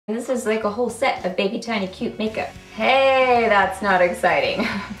This is like a whole set of baby tiny cute makeup. Hey, that's not exciting.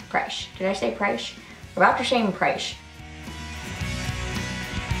 Price. Did I say price? We're about to shame price.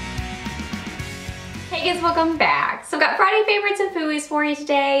 Hey guys, welcome back. So I've got Friday favorites and Fooeys for you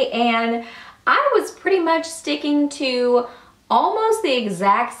today, and I was pretty much sticking to almost the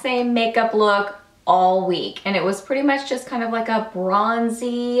exact same makeup look all week, and it was pretty much just kind of like a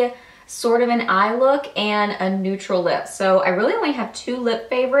bronzy sort of an eye look and a neutral lip. So I really only have two lip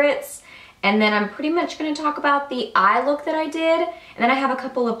favorites, and then I'm pretty much going to talk about the eye look that I did, and then I have a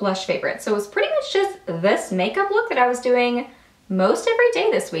couple of blush favorites. So it was pretty much just this makeup look that I was doing most every day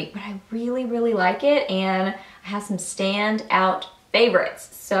this week, but I really like it, and I have some standout favorites.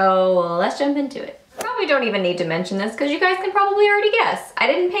 So let's jump into it. Probably don't even need to mention this because you guys can probably already guess. I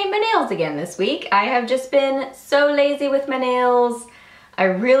didn't paint my nails again this week. I have just been so lazy with my nails. I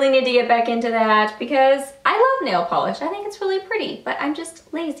really need to get back into that because I love nail polish. I think it's really pretty, but I'm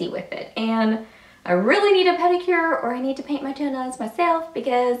just lazy with it. And I really need a pedicure, or I need to paint my toenails myself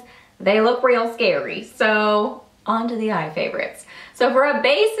because they look real scary. So on to the eye favorites. So for a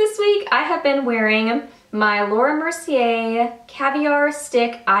base this week, I have been wearing my Laura Mercier Caviar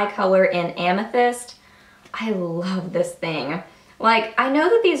Stick Eye Color in Amethyst. I love this thing. Like, I know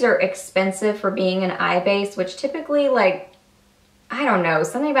that these are expensive for being an eye base, which typically, like, I don't know,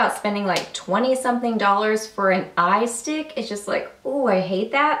 something about spending like 20-something dollars for an eye stick. It's just like, oh, I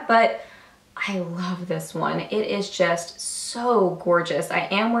hate that, but I love this one. It is just so gorgeous. I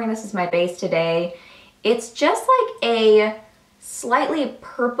am wearing this as my base today. It's just like a slightly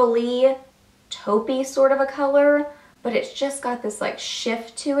purpley, taupey sort of a color, but it's just got this like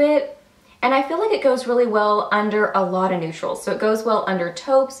shift to it. And I feel like it goes really well under a lot of neutrals. So it goes well under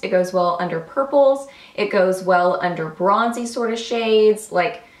taupes, it goes well under purples, it goes well under bronzy sort of shades,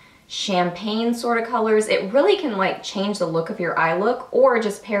 like champagne sort of colors. It really can like change the look of your eye look or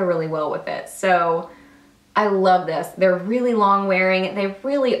just pair really well with it. So I love this. They're really long wearing. They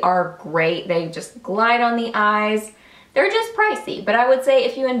really are great. They just glide on the eyes. They're just pricey, but I would say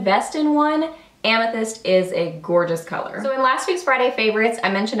if you invest in one, Amethyst is a gorgeous color. So in last week's Friday favorites,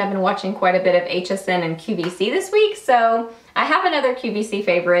 I mentioned I've been watching quite a bit of HSN and QVC this week, so I have another QVC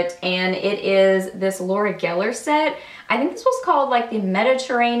favorite, and it is this Laura Geller set. I think this was called like the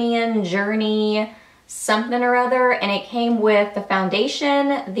Mediterranean Journey something or other, and it came with the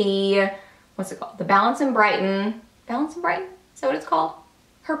foundation, the, what's it called? The Balance and Brighten. Balance and Brighten? Is that what it's called?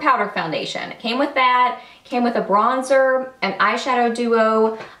 Her powder foundation. It came with that, came with a bronzer, an eyeshadow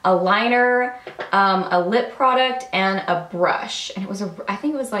duo, a liner, a lip product, and a brush. And it was, I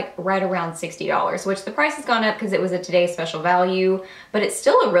think it was like right around $60, which the price has gone up because it was a today's special value, but it's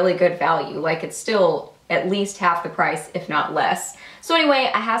still a really good value. Like, it's still at least half the price, if not less. So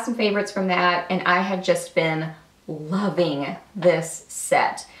anyway, I have some favorites from that, and I have just been loving this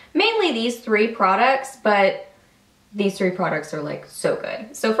set. Mainly these three products, but these three products are like so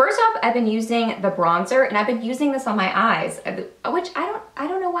good. So first off, I've been using the bronzer, and I've been using this on my eyes, which I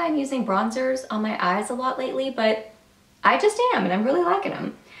don't know why I'm using bronzers on my eyes a lot lately, but I just am, and I'm really liking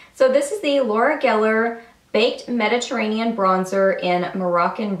them. So this is the Laura Geller Baked Mediterranean Bronzer in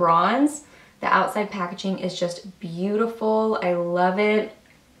Moroccan Bronze. The outside packaging is just beautiful. I love it.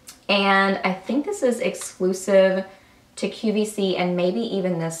 And I think this is exclusive to QVC and maybe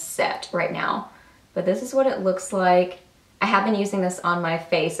even this set right now. But this is what it looks like. I have been using this on my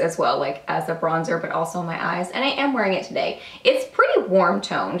face as well, like as a bronzer, but also on my eyes, and I am wearing it today. It's pretty warm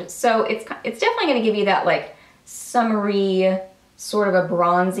toned, so it's definitely gonna give you that like summery, sort of a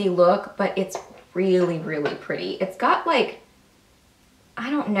bronzy look, but it's really pretty. It's got like, I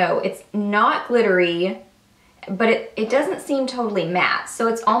don't know, it's not glittery, but it doesn't seem totally matte. So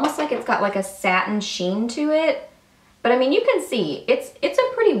it's almost like it's got like a satin sheen to it. But I mean, you can see, it's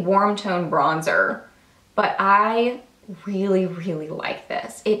a pretty warm tone bronzer, but I really like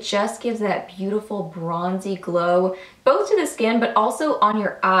this. It just gives that beautiful bronzy glow, both to the skin, but also on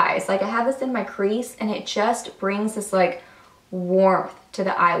your eyes. Like, I have this in my crease, and it just brings this like warmth to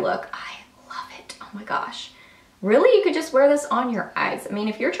the eye look. I love it, oh my gosh. Really, you could just wear this on your eyes. I mean,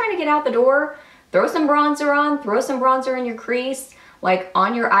 if you're trying to get out the door, throw some bronzer on, throw some bronzer in your crease, like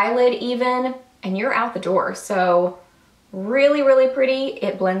on your eyelid even, and you're out the door. So really pretty.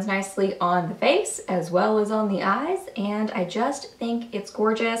 It blends nicely on the face as well as on the eyes, and I just think it's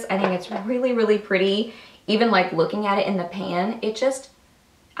gorgeous. I think it's really pretty. Even like looking at it in the pan, it just,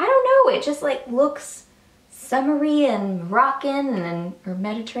 I don't know, it just like looks summery and Moroccan, and or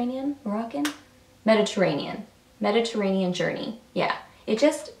Mediterranean, Moroccan? Mediterranean Journey. Yeah, it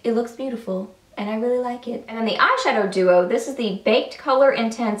looks beautiful, and I really like it. And then the eyeshadow duo, this is the Baked Color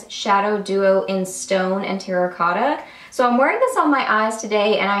Intense Shadow Duo in Stone and Terracotta. So I'm wearing this on my eyes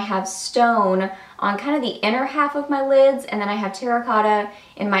today, and I have stone on kind of the inner half of my lids, and then I have terracotta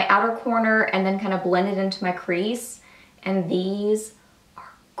in my outer corner, and then kind of blended into my crease. And these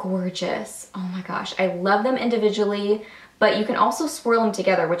are gorgeous. Oh my gosh, I love them individually, but you can also swirl them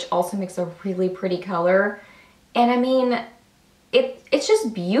together, which also makes a really pretty color. And I mean, it's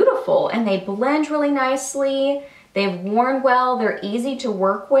just beautiful, and they blend really nicely. They've worn well, they're easy to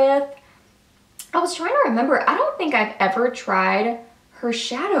work with. I was trying to remember, I don't think I've ever tried her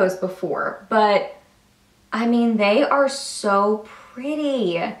shadows before, but I mean, they are so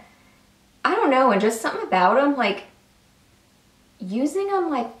pretty. I don't know, and just something about them, like using them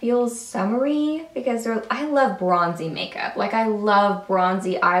like feels summery, because I love bronzy makeup. Like I love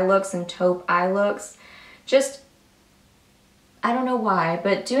bronzy eye looks and taupe eye looks. Just, I don't know why,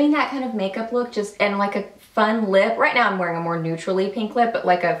 but doing that kind of makeup look just, and like a fun lip. Right now I'm wearing a more neutrally pink lip, but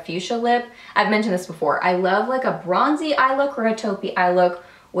like a fuchsia lip. I've mentioned this before. I love like a bronzy eye look or a taupey eye look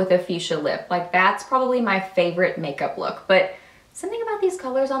with a fuchsia lip. Like that's probably my favorite makeup look, but something about these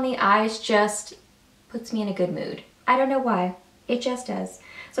colors on the eyes just puts me in a good mood. I don't know why, it just does.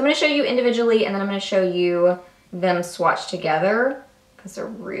 So I'm gonna show you individually, and then I'm gonna show you them swatched together, because they're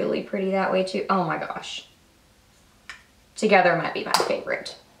really pretty that way too. Oh my gosh. Together might be my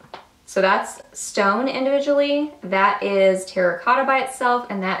favorite. So that's stone individually, that is terracotta by itself,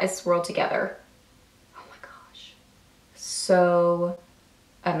 and that is swirled together. Oh my gosh, so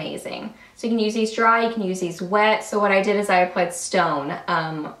amazing. So you can use these dry, you can use these wet. So what I did is I applied stone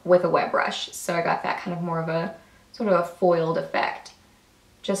with a wet brush. So I got that kind of more of a sort of a foiled effect.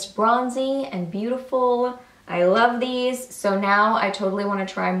 Just bronzy and beautiful. I love these. So now I totally want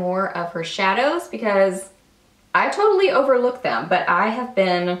to try more of her shadows, because I totally overlooked them, but I have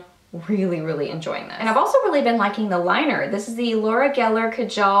been really enjoying this. And I've also really been liking the liner. This is the Laura Geller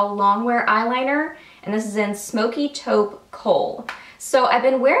Kajal Longwear Eyeliner, and this is in Smoky Taupe Coal. So I've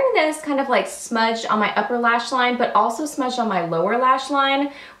been wearing this kind of like smudged on my upper lash line, but also smudged on my lower lash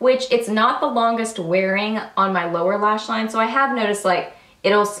line, which it's not the longest wearing on my lower lash line. So I have noticed like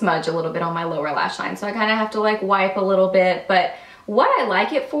it'll smudge a little bit on my lower lash line. So I kind of have to like wipe a little bit. But what I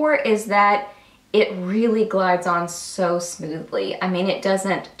like it for is that it really glides on so smoothly. I mean, it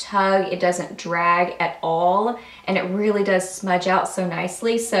doesn't tug, it doesn't drag at all, and it really does smudge out so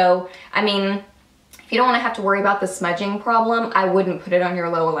nicely. So, I mean, if you don't want to have to worry about the smudging problem, I wouldn't put it on your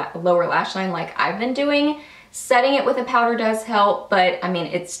lower lash line like I've been doing. Setting it with a powder does help, but I mean,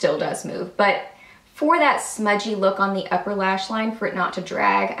 it still does move. But for that smudgy look on the upper lash line, for it not to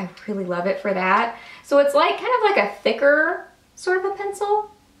drag, I really love it for that. So it's like kind of like a thicker sort of a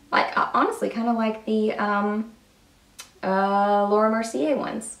pencil. Like, honestly, kind of like the Laura Mercier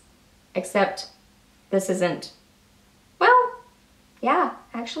ones, except this isn't, well, yeah,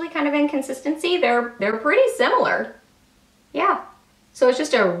 actually kind of in consistency, they're pretty similar. Yeah, so it's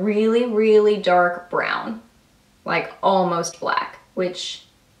just a really dark brown, like almost black, which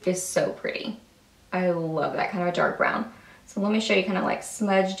is so pretty. I love that kind of a dark brown. So let me show you kind of like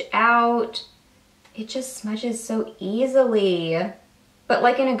smudged out. It just smudges so easily, but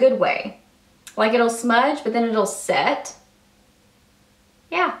like in a good way. Like it'll smudge, but then it'll set.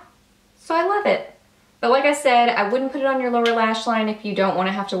 Yeah, so I love it. But like I said, I wouldn't put it on your lower lash line if you don't want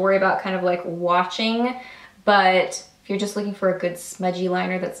to have to worry about kind of like watching. But if you're just looking for a good smudgy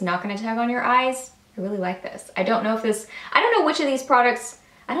liner that's not going to tug on your eyes, I really like this. I don't know which of these products,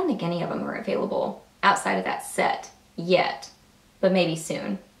 I don't think any of them are available outside of that set yet, but maybe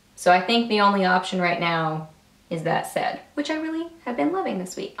soon. So I think the only option right now is that set, which I really have been loving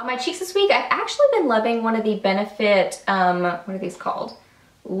this week. On my cheeks this week, I've actually been loving one of the Benefit, what are these called?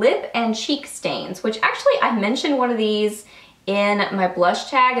 Lip and cheek stains, which actually I mentioned one of these in my blush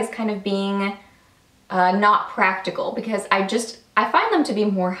tag as kind of being not practical, because I find them to be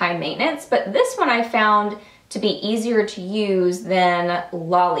more high maintenance, but this one I found to be easier to use than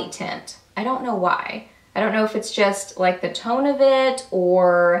Lolly Tint. I don't know why. I don't know if it's just like the tone of it,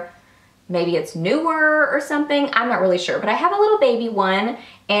 or maybe it's newer or something. I'm not really sure, but I have a little baby one,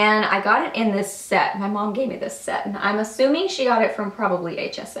 and I got it in this set. My mom gave me this set, and I'm assuming she got it from probably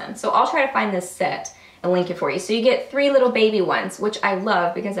HSN. So I'll try to find this set and link it for you. So you get 3 little baby ones, which I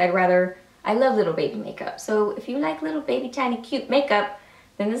love, because I love little baby makeup. So if you like little baby tiny cute makeup,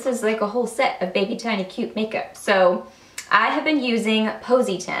 then this is like a whole set of baby tiny cute makeup. So I have been using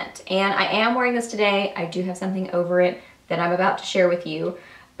Posy Tint, and I am wearing this today. I do have something over it that I'm about to share with you.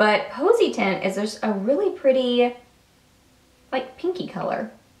 But Posy Tint is just a really pretty, like, pinky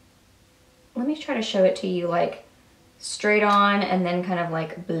color. Let me try to show it to you, like, straight on and then kind of,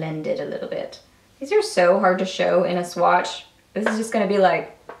 like, blend it a little bit. These are so hard to show in a swatch. This is just gonna be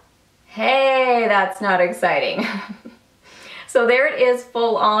like, hey, that's not exciting. So there it is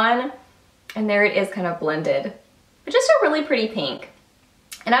full on, and there it is kind of blended. But just a really pretty pink.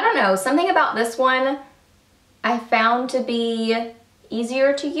 And I don't know, something about this one I found to be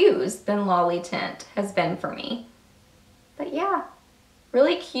easier to use than Lolly Tint has been for me. But yeah,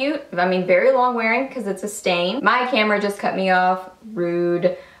 really cute. I mean, very long wearing because it's a stain. My camera just cut me off,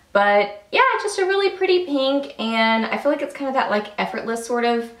 rude. But yeah, just a really pretty pink, and I feel like it's kind of that like effortless sort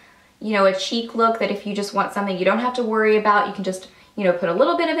of, you know, a cheek look that if you just want something you don't have to worry about, you can just, you know, put a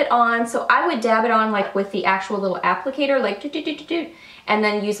little bit of it on. So I would dab it on like with the actual little applicator, like do, and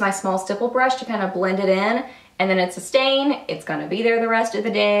then use my small stipple brush to kind of blend it in. And then it's a stain, it's gonna be there the rest of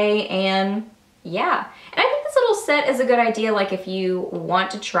the day, and yeah. And I think this little set is a good idea, like if you want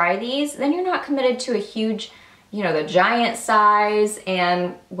to try these, then you're not committed to a huge, you know, the giant size,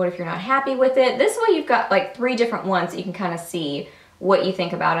 and what if you're not happy with it? This way you've got like 3 different ones that you can kind of see what you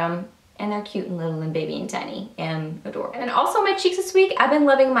think about them, and they're cute and little and baby and tiny and adorable. And also my cheeks this week, I've been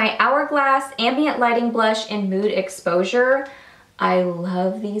loving my Hourglass Ambient Lighting Blush in Mood Exposure. I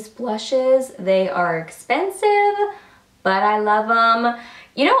love these blushes. They are expensive, but I love them.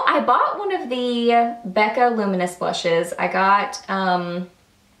 You know, I bought one of the Becca Luminous blushes. I got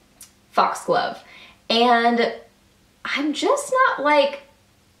Foxglove, and I'm just not like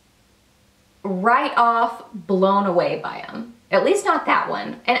right off blown away by them. At least not that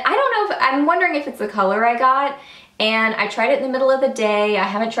one. And I don't know if, I'm wondering if it's the color I got. And I tried it in the middle of the day. I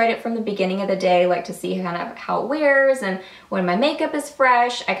haven't tried it from the beginning of the day, like to see kind of how it wears and when my makeup is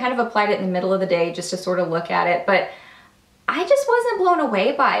fresh. I kind of applied it in the middle of the day just to sort of look at it, but I just wasn't blown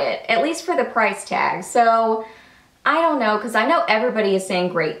away by it, at least for the price tag. So I don't know, because I know everybody is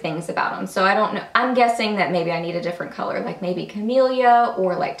saying great things about them. So I don't know. I'm guessing that maybe I need a different color, like maybe Camellia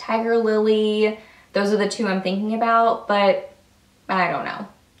or like Tiger Lily. Those are the 2 I'm thinking about, but I don't know.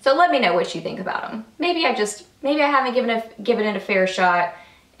 So let me know what you think about them. Maybe I haven't given it a fair shot,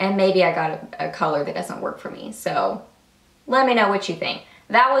 and maybe I got a color that doesn't work for me. So let me know what you think.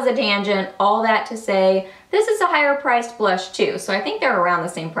 That was a tangent. All that to say, this is a higher priced blush too. So I think they're around the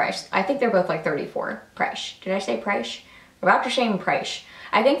same price. I think they're both like 34 price. Did I say price? I'm about to say price.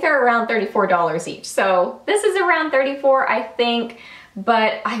 I think they're around $34 each. So this is around 34, I think.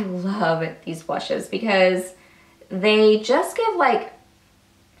 But I love these blushes because they just give like,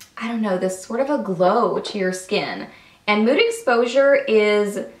 I don't know, this sort of a glow to your skin. And Mood Exposure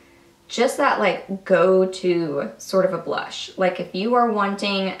is just that like go-to sort of a blush. Like if you are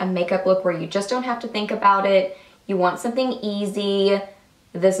wanting a makeup look where you just don't have to think about it, you want something easy,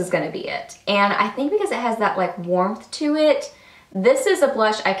 this is gonna be it. And I think because it has that like warmth to it, this is a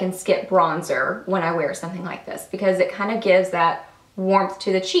blush I can skip bronzer when I wear something like this because it kind of gives that warmth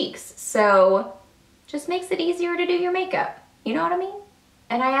to the cheeks. So just makes it easier to do your makeup. You know what I mean?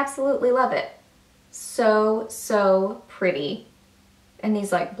 And I absolutely love it. So, so pretty. And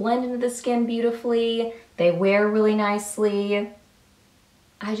these like blend into the skin beautifully. They wear really nicely.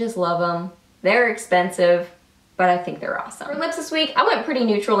 I just love them. They're expensive, but I think they're awesome. For lips this week, I went pretty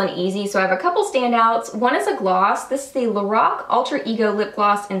neutral and easy, so I have a couple standouts. One is a gloss. This is the Lorac Alter Ego Lip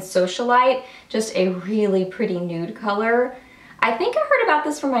Gloss in Socialite. Just a really pretty nude color. I think I heard about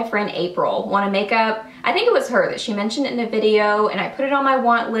this from my friend April, Wanna Makeup. I think it was her that she mentioned it in a video, and I put it on my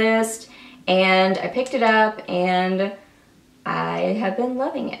want list, and I picked it up, and I have been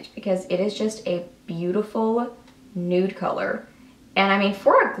loving it because it is just a beautiful nude color. And I mean,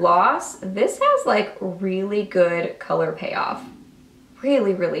 for a gloss, this has like really good color payoff.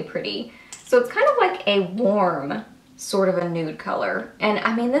 Really, really pretty. So it's kind of like a warm sort of a nude color. And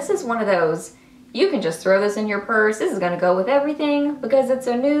I mean, this is one of those, you can just throw this in your purse. This is gonna go with everything because it's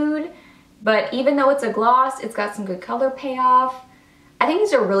a nude. But even though it's a gloss, it's got some good color payoff. I think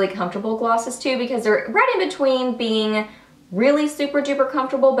these are really comfortable glosses too because they're right in between being really super duper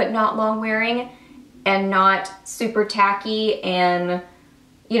comfortable but not long wearing and not super tacky, and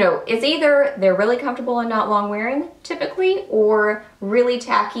you know, it's either they're really comfortable and not long wearing typically, or really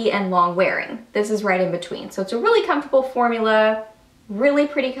tacky and long wearing. This is right in between. So it's a really comfortable formula, really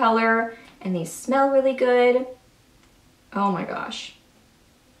pretty color, and these smell really good. Oh my gosh.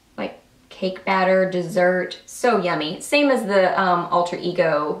 Like cake batter, dessert, so yummy. Same as the Alter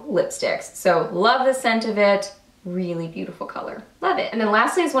Ego lipsticks. So love the scent of it. Really beautiful color. Love it. And then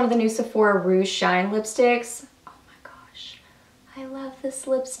lastly is one of the new Sephora Rouge Shine lipsticks. Oh my gosh. I love this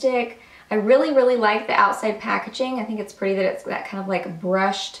lipstick. I really, really like the outside packaging. I think it's pretty that it's that kind of like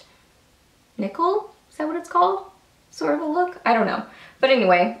brushed nickel. Is that what it's called? Sort of a look? I don't know. But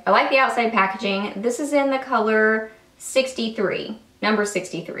anyway, I like the outside packaging. This is in the color 63, number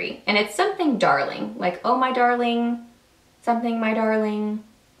 63. And it's something darling, like, oh my darling, something my darling.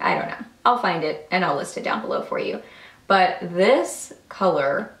 I don't know. I'll find it and I'll list it down below for you. but this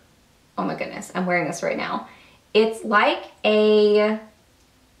color, oh my goodness, I'm wearing this right now. It's like a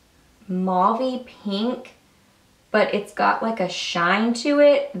mauvey pink, but it's got like a shine to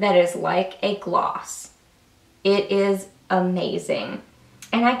it that is like a gloss. It is amazing.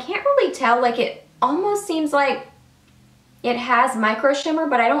 And I can't really tell, like it almost seems like it has micro shimmer,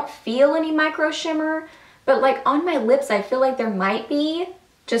 but I don't feel any micro shimmer. But like on my lips, I feel like there might be,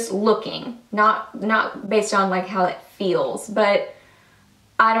 just looking, not based on like how it feels, but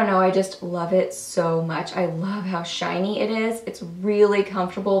I don't know, I just love it so much. I love how shiny it is. It's really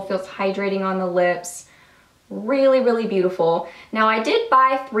comfortable, feels hydrating on the lips. Really, really beautiful. Now I did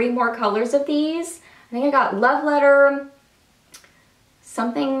buy 3 more colors of these. I think I got Love Letter,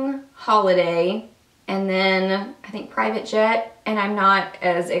 something Holiday, and then I think Private Jet, and I'm not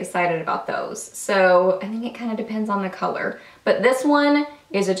as excited about those. So I think it kind of depends on the color. But this one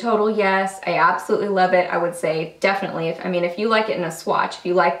is a total yes. I absolutely love it. I would say definitely, if you like it in a swatch, if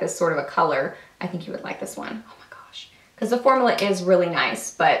you like this sort of a color, I think you would like this one. Oh my gosh. Because the formula is really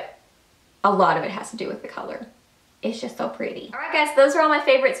nice, but a lot of it has to do with the color. It's just so pretty. All right guys, those are all my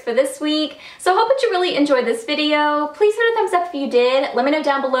favorites for this week. So I hope that you really enjoyed this video. Please hit a thumbs up if you did. Let me know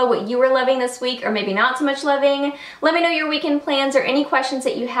down below what you were loving this week or maybe not so much loving. Let me know your weekend plans or any questions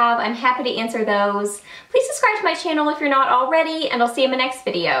that you have. I'm happy to answer those. Please subscribe to my channel if you're not already, and I'll see you in my next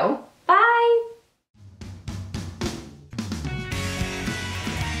video. Bye!